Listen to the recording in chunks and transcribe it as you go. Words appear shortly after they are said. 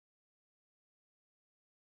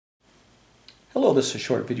Hello, this is a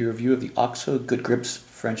short video review of the OXO Good Grips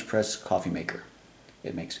French Press Coffee Maker.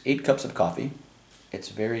 It makes 8 cups of coffee. It's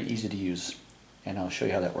very easy to use, and I'll show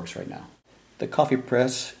you how that works right now. The coffee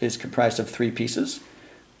press is comprised of 3 pieces.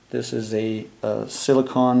 This is a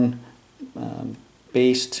silicone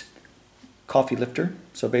based coffee lifter.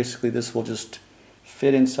 So basically this will just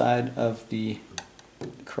fit inside of the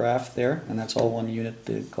carafe there, and that's all one unit.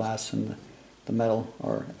 The glass and the metal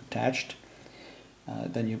are attached.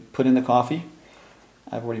 Then you put in the coffee.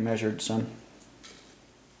 I've already measured some.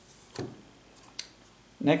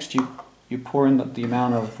 Next you pour in the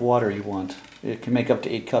amount of water you want. It can make up to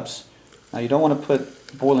 8 cups. Now you don't want to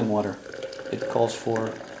put boiling water. It calls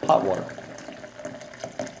for hot water.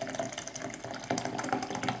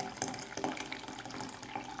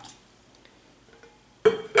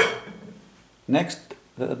 Next,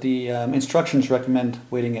 the instructions recommend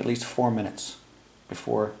waiting at least 4 minutes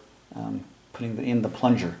before putting in the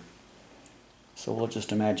plunger. So we'll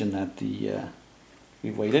just imagine that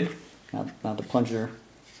we've waited. Now the plunger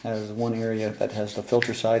has one area that has the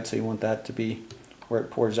filter side, so you want that to be where it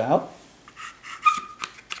pours out.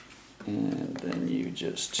 And then you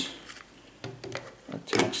just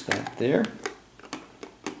attach that there,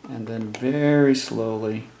 and then very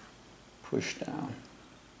slowly push down.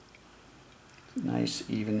 Nice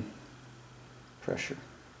even pressure.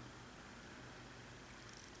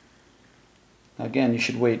 Now again, you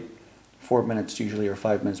should wait 4 minutes usually, or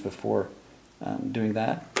 5 minutes before doing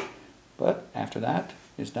that. But after that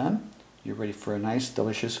is done, you're ready for a nice,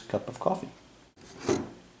 delicious cup of coffee.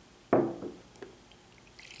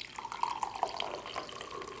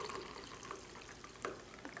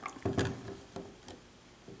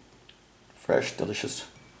 Fresh, delicious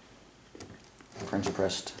French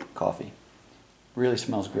pressed coffee. Really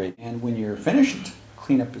smells great. And when you're finished,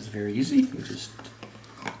 cleanup is very easy. You just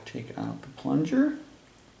take out the plunger,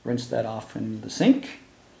 rinse that off in the sink,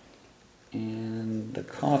 and the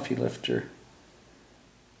coffee lifter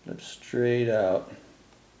flips straight out,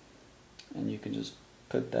 and you can just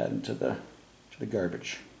put that into the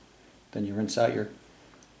garbage. Then you rinse out your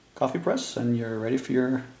coffee press and you're ready for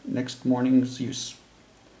your next morning's use.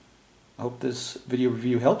 I hope this video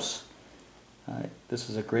review helps. This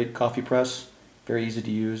is a great coffee press, very easy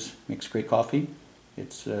to use, makes great coffee.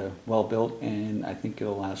 It's well built, and I think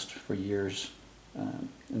it'll last for years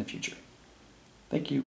in the future. Thank you.